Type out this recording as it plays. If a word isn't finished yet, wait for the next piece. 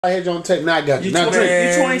I had you on tape. Now I got you. You Now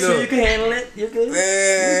drink. You 22, you can handle it. You're good.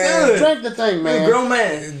 Man, you good. Drink the thing, man. You're a grown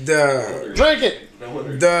man. Duh. Drink it.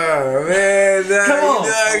 Duh, man. Duh, come on.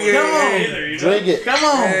 Come on. Drink it. Come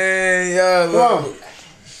on. Man, y'all look.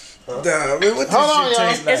 Duh, man, what this shit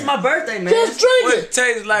taste like? It's my birthday, man. Just drink What it. it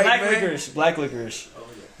tastes like, Black man? licorice. Black licorice.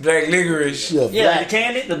 Black licorice. Yeah, the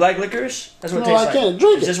candy, the black licorice. That's what it tastes like. Drink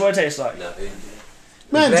it. It's just what it tastes like.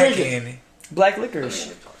 Man, drink candy. it. Black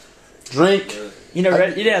licorice. Drink. You know,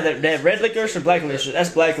 you know that red licorice or black licorice? That's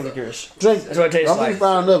black licorice. Drink. That's what it tastes like. I'm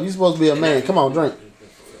frowned up. You supposed to be a man. Come on, drink.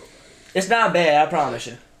 It's not bad, I promise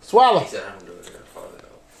you. Swallow.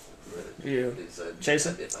 You.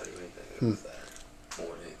 Chaser?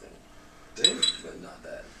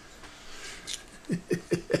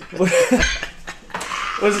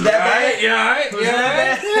 Was it that bad? You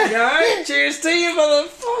alright? Cheers to you,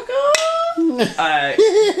 motherfucker. Alright.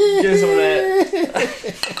 Give us some of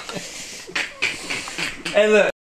that. Hey, look.